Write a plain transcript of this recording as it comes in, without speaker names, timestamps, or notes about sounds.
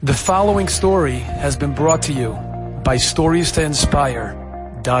The following story has been brought to you by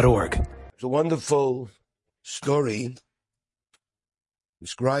StoriesToInspire.org. It's a wonderful story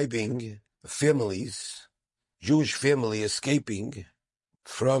describing families, Jewish family escaping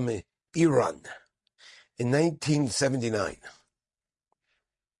from Iran in 1979.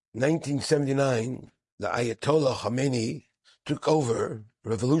 1979, the Ayatollah Khomeini took over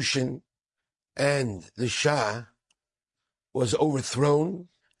revolution and the Shah was overthrown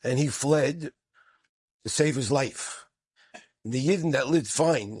and he fled to save his life. And the Yidden that lived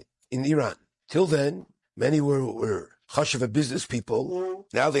fine in Iran. Till then, many were chashuva business people.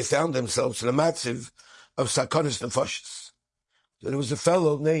 Now they found themselves in a matziv of sakonis nefashis. So there was a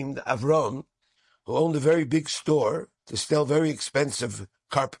fellow named Avram who owned a very big store to sell very expensive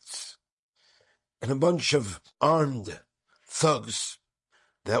carpets. And a bunch of armed thugs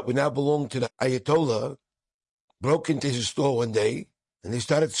that would now belong to the Ayatollah broke into his store one day and they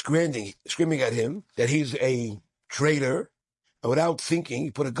started screaming at him that he's a traitor. And without thinking, he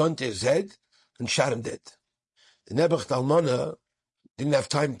put a gun to his head and shot him dead. The Nebuch Dalmana didn't have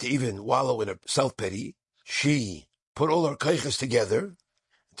time to even wallow in her self-pity. She put all her kaiches together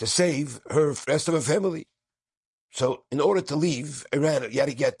to save her rest of her family. So in order to leave Iran, you had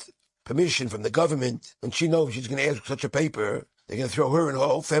to get permission from the government. And she knows she's going to ask for such a paper, they're going to throw her and her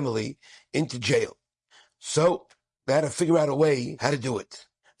whole family into jail. So they had to figure out a way how to do it.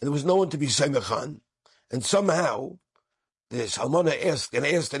 And there was no one to be Saimachan. And somehow, this Almana asked,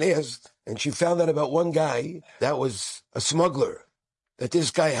 and she found out about one guy that was a smuggler, that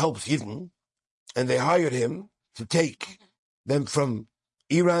this guy helps Yidden, and they hired him to take them from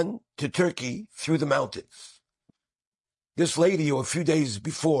Iran to Turkey through the mountains. This lady, who a few days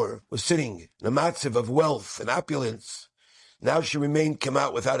before was sitting in a matziv of wealth and opulence, now she came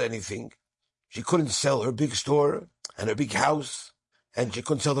out without anything. She couldn't sell her big store and her big house, and she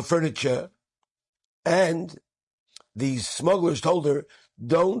couldn't sell the furniture. And these smugglers told her,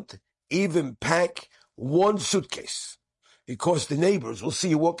 don't even pack one suitcase, because the neighbors will see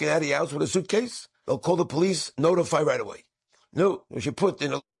you walking out of your house with a suitcase. They'll call the police, notify right away. No, she put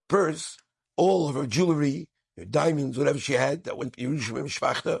in a purse all of her jewelry, her diamonds, whatever she had that went to Yerushalayim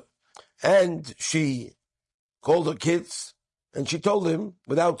Shvachta. And she called her kids, and she told them,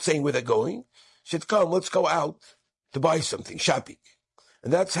 without saying where they're going, she said, come, let's go out to buy something, shopping.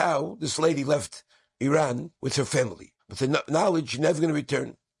 And that's how this lady left Iran with her family, with the knowledge she's never going to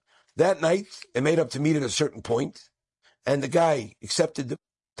return. That night, they made up to meet at a certain point, and the guy accepted the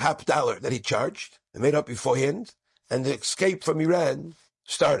top dollar that he charged. They made up beforehand, and the escape from Iran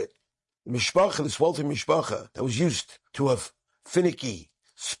started. The mishpacha, this wealthy mishpacha that was used to a finicky,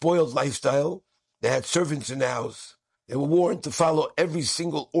 spoiled lifestyle, they had servants in the house. They were warned to follow every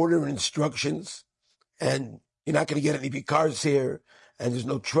single order and instructions, and you're not going to get any big cars here, and there's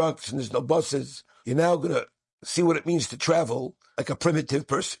no trucks, and there's no buses. You're now going to see what it means to travel like a primitive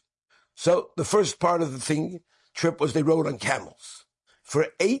person. So the first part of the trip was they rode on camels for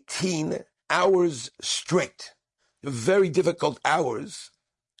 18 hours straight, very difficult hours,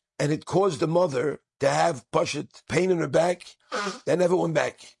 and it caused the mother to have pain in her back. That never went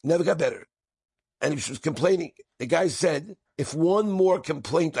back, never got better. And she was complaining. The guy said, if one more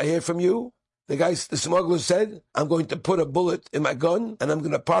complaint I hear from you, the smuggler said, I'm going to put a bullet in my gun and I'm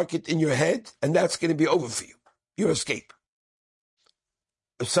going to park it in your head, and that's going to be over for you. Your escape.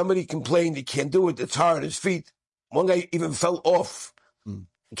 If somebody complained he can't do it, it's hard, his feet. One guy even fell off a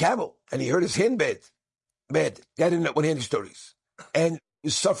camel and he hurt his hand bad. Guy didn't know one handy stories. And he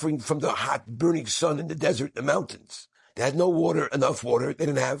was suffering from the hot, burning sun in the desert, the mountains. They had no water, enough water, they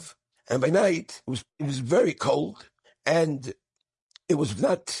didn't have. And by night, it was very cold, and it was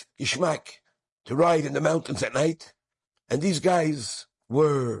not geschmack to ride in the mountains at night. And these guys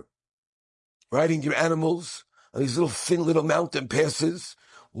were riding their animals on these little thin little mountain passes.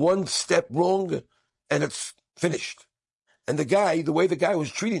 One step wrong, and it's finished. And the way the guy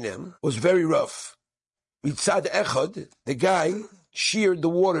was treating them was very rough. Mitzad Echad, the guy shared the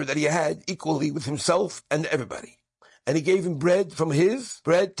water that he had equally with himself and everybody. And he gave him bread from his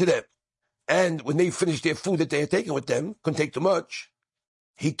bread to them. And when they finished their food that they had taken with them, couldn't take too much,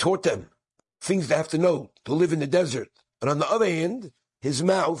 he taught them things they have to know to live in the desert. And on the other hand, his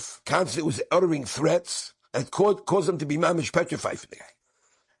mouth constantly was uttering threats that caused them to be mamish petrified for the guy.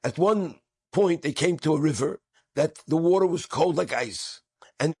 At one point, they came to a river that the water was cold like ice.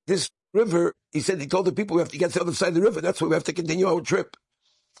 And this river, he told the people, we have to get to the other side of the river. That's where we have to continue our trip.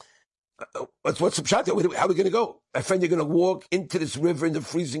 What's the shot? How are we going to go? My friend, you're going to walk into this river in the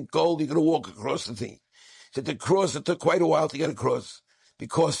freezing cold. You're going to walk across the thing. So to cross, it took quite a while to get across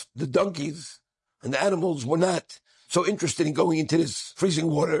because the donkeys and the animals were not so interested in going into this freezing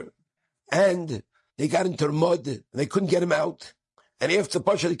water, and they got into the mud, and they couldn't get him out. And after the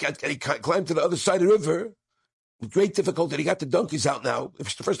Pasha, he climbed to the other side of the river. With great difficulty, he got the donkeys out now. It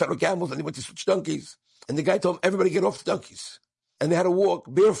was the first time with camels, and they went to switch donkeys. And the guy told them, everybody get off the donkeys. And they had to walk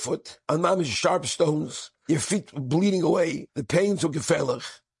barefoot on mamish sharp stones. Their feet were bleeding away. The pains were gefährlich.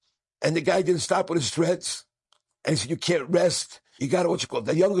 And the guy didn't stop with his threats. And he said, you can't rest. You got to,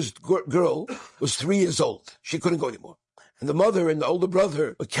 the youngest girl was 3 years old. She couldn't go anymore. And the mother and the older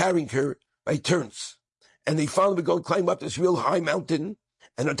brother were carrying her by turns. And they finally were climb up this real high mountain.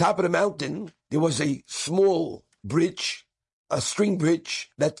 And on top of the mountain, there was a small bridge, a string bridge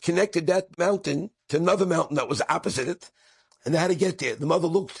that connected that mountain to another mountain that was opposite it. And they had to get there. The mother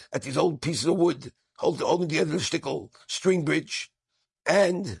looked at these old pieces of wood, holding together the stickle string bridge.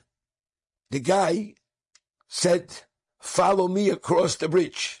 And the guy said, follow me across the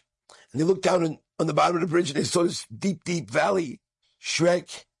bridge. And they looked down on the bottom of the bridge and they saw this deep, deep valley,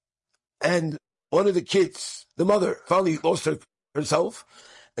 Shrek. And one of the kids, the mother, finally lost herself.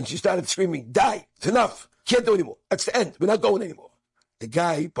 And she started screaming, die, it's enough, can't do anymore. That's the end, we're not going anymore. The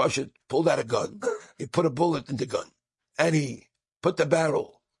guy, Pasha, pulled out a gun. He put a bullet in the gun. And he put the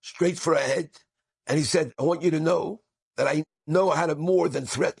barrel straight for her head. And he said, I want you to know that I know how to more than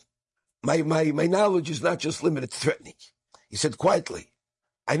threaten. My knowledge is not just limited to threatening. He said quietly,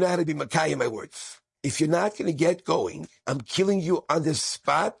 I know how to be Makai in my words. If you're not going to get going, I'm killing you on this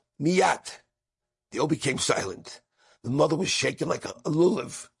spot, miyat. They all became silent. The mother was shaking like a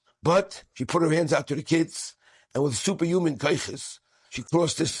lulav. But she put her hands out to the kids, and with superhuman kaiches, she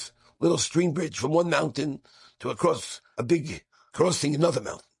crossed this little stream bridge from one mountain to across a big crossing another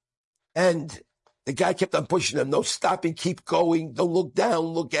mountain. And the guy kept on pushing them. No stopping, keep going. Don't look down,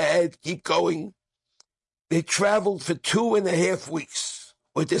 look ahead, keep going. They traveled for 2.5 weeks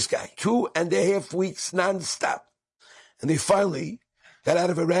with this guy. 2.5 weeks nonstop. And they finally got out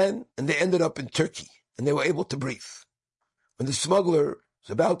of Iran, and they ended up in Turkey, and they were able to breathe. When the smuggler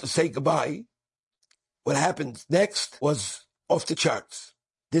was about to say goodbye, what happened next was off the charts.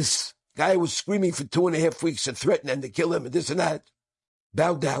 This guy was screaming for 2.5 weeks and threatening them to kill him and this and that,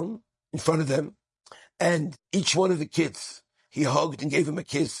 bowed down in front of them. And each one of the kids, he hugged and gave him a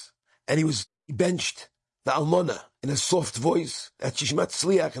kiss. And he benched the Almana in a soft voice, that Shishmat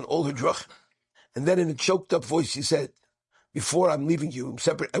Tzliach and all her drach. And then in a choked up voice, he said, before I'm leaving you, I'm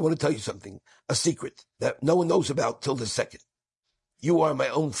separate, I want to tell you something, a secret that no one knows about till this second. You are my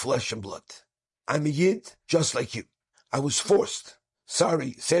own flesh and blood. I'm a Yid just like you. I was forced,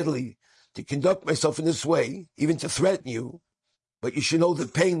 sadly, to conduct myself in this way, even to threaten you. But you should know the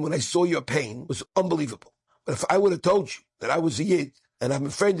pain when I saw your pain was unbelievable. But if I would have told you that I was a Yid and I'm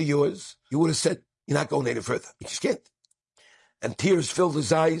a friend of yours, you would have said, you're not going any further. You just can't. And tears filled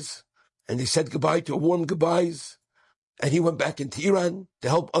his eyes, and they said goodbye to warm goodbyes. And he went back into Iran to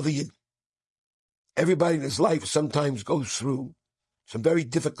help other Yid. Everybody in his life sometimes goes through some very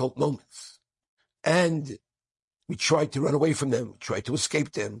difficult moments. And we try to run away from them, try to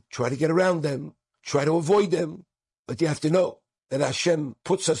escape them, try to get around them, try to avoid them. But you have to know that Hashem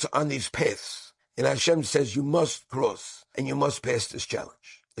puts us on these paths. And Hashem says you must cross and you must pass this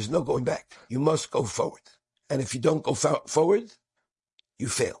challenge. There's no going back. You must go forward. And if you don't go forward, you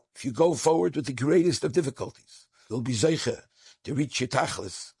fail. If you go forward with the greatest of difficulties, you'll be zeicher to reach your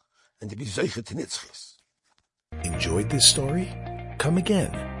tachlis and to be zeicher to nitzchis. Enjoyed this story? Come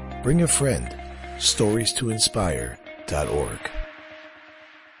again. Bring a friend. StoriesToInspire.org